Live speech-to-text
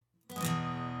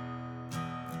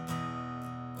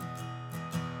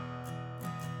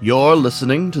You're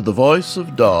listening to The Voice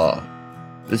of Daw.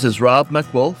 This is Rob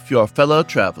McWolf, your fellow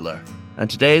traveler, and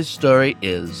today's story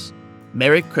is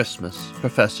Merry Christmas,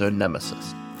 Professor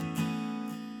Nemesis,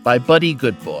 by Buddy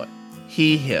Goodboy,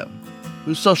 he, him,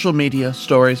 whose social media,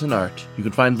 stories, and art you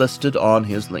can find listed on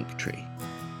his Linktree.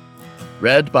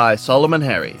 Read by Solomon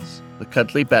Harries, the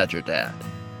cuddly badger dad.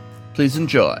 Please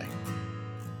enjoy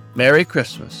Merry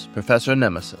Christmas, Professor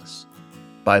Nemesis,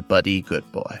 by Buddy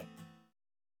Goodboy.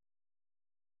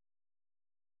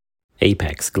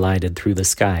 Apex glided through the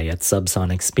sky at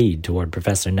subsonic speed toward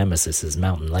Professor Nemesis's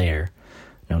mountain lair.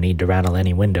 No need to rattle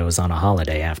any windows on a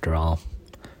holiday, after all.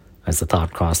 As the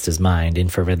thought crossed his mind,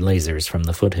 infrared lasers from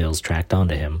the foothills tracked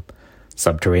onto him.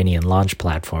 Subterranean launch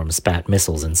platforms spat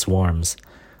missiles in swarms.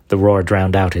 The roar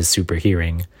drowned out his super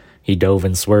hearing. He dove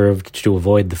and swerved to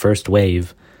avoid the first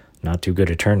wave. Not too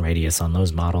good a turn radius on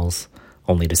those models,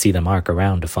 only to see them arc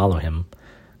around to follow him.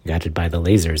 Guided by the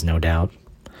lasers, no doubt.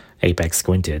 Apex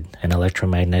squinted, and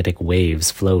electromagnetic waves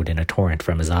flowed in a torrent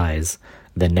from his eyes,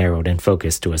 then narrowed and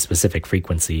focused to a specific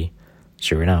frequency.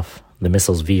 Sure enough, the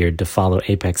missiles veered to follow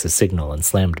Apex's signal and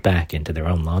slammed back into their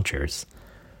own launchers.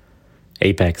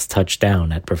 Apex touched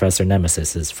down at Professor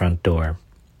Nemesis's front door.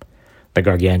 The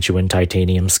gargantuan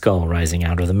titanium skull rising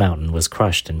out of the mountain was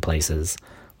crushed in places.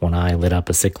 One eye lit up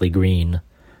a sickly green.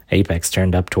 Apex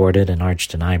turned up toward it and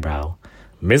arched an eyebrow.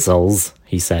 "Missiles,"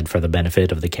 he said for the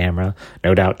benefit of the camera,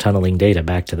 no doubt tunneling data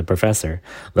back to the professor.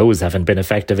 "Those haven't been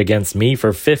effective against me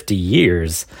for 50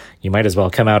 years. You might as well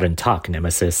come out and talk,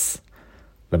 Nemesis."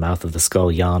 The mouth of the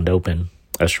skull yawned open.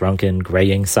 A shrunken,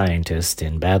 graying scientist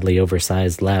in badly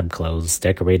oversized lab clothes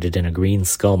decorated in a green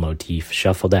skull motif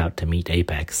shuffled out to meet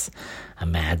Apex. "A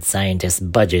mad scientist's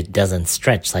budget doesn't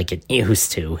stretch like it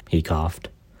used to," he coughed.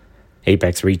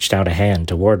 Apex reached out a hand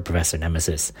toward Professor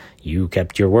Nemesis. "You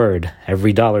kept your word.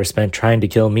 Every dollar spent trying to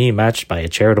kill me matched by a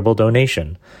charitable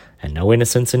donation, and no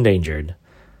innocents endangered."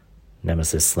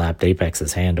 Nemesis slapped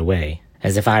Apex's hand away.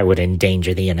 "As if I would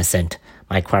endanger the innocent.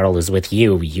 My quarrel is with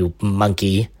you, you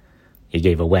monkey." He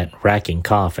gave a wet, racking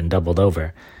cough and doubled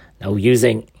over. "No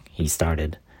using," he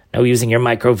started. "No using your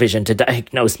microvision to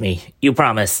diagnose me. You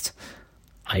promised."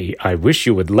 I wish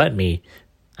you would let me."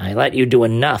 "I let you do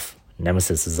enough."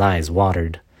 Nemesis's eyes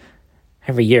watered.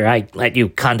 "Every year I let you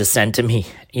condescend to me.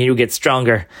 You get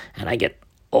stronger, and I get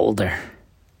older."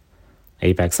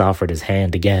 Apex offered his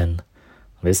hand again.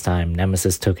 This time,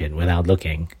 Nemesis took it without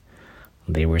looking.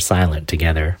 They were silent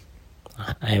together.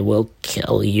 "I will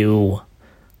kill you,"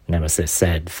 Nemesis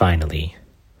said finally.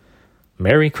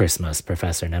 "Merry Christmas,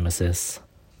 Professor Nemesis."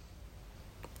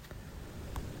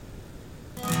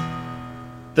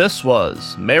 This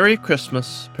was Merry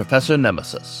Christmas, Professor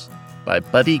Nemesis, by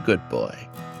Buddy Goodboy.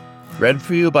 Read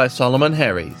for you by Solomon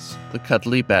Harries, the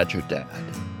cuddly badger dad.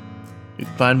 You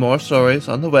can find more stories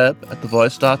on the web at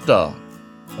thevoice.daw,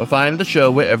 or find the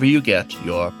show wherever you get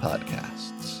your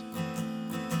podcasts.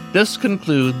 This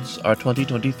concludes our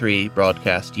 2023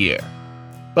 broadcast year,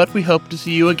 but we hope to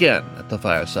see you again at the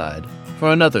fireside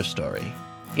for another story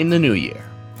in the new year.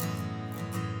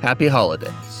 Happy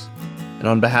holidays, and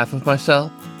on behalf of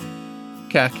myself,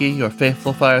 Khaki, your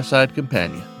faithful fireside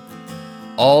companion,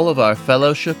 all of our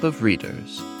fellowship of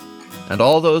readers, and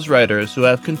all those writers who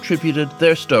have contributed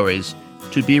their stories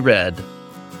to be read,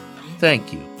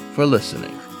 thank you for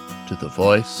listening to The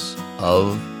Voice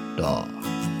of Daw.